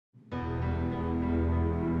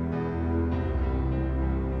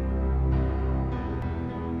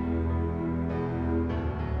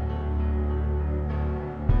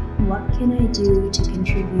What can I do to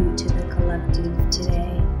contribute to the collective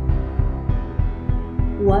today?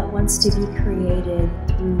 What wants to be created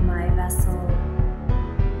through my vessel?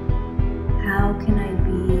 How can I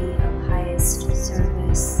be of highest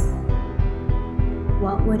service?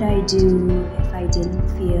 What would I do if I didn't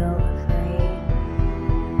feel afraid?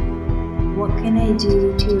 What can I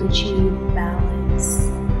do to achieve balance?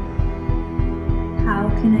 How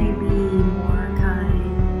can I be more kind?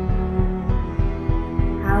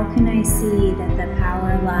 How can I see that the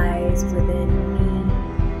power lies within me?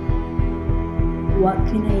 What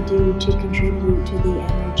can I do to contribute to the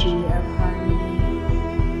energy of harmony?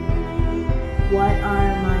 What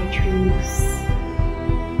are my truths?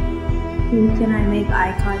 Who can I make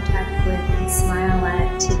eye contact with and smile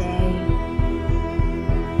at today?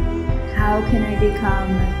 How can I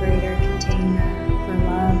become a greater container for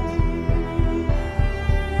love?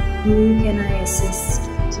 Who can I assist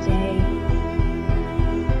today?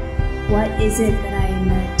 What is it that I am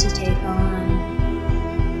meant to take on?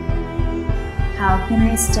 How can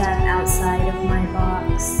I step outside of my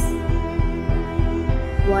box?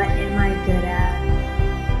 What am I good at?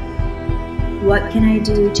 What can I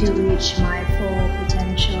do to reach my full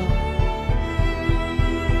potential?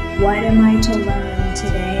 What am I to learn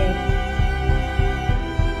today?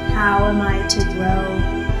 How am I to grow?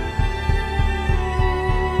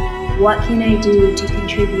 What can I do to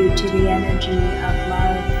contribute to the energy of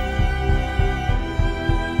love?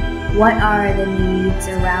 What are the needs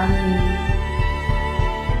around me?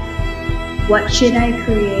 What should I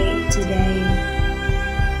create today?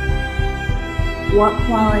 What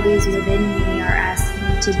qualities within me are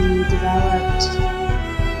asking to be developed?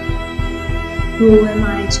 Who am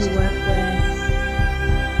I to work with?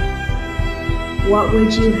 What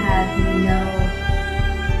would you have me know?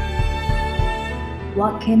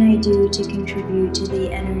 What can I do to contribute to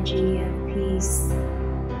the energy of peace?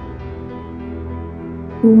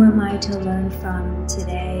 Who am I to learn from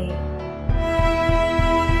today?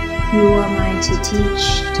 Who am I to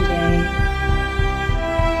teach today?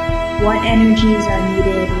 What energies are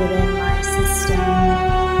needed within my system?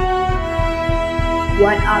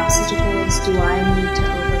 What obstacles do I need to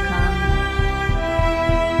overcome?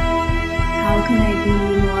 How can I be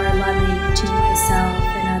more loving to myself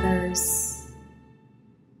and others?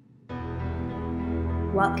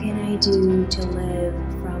 What can I do to live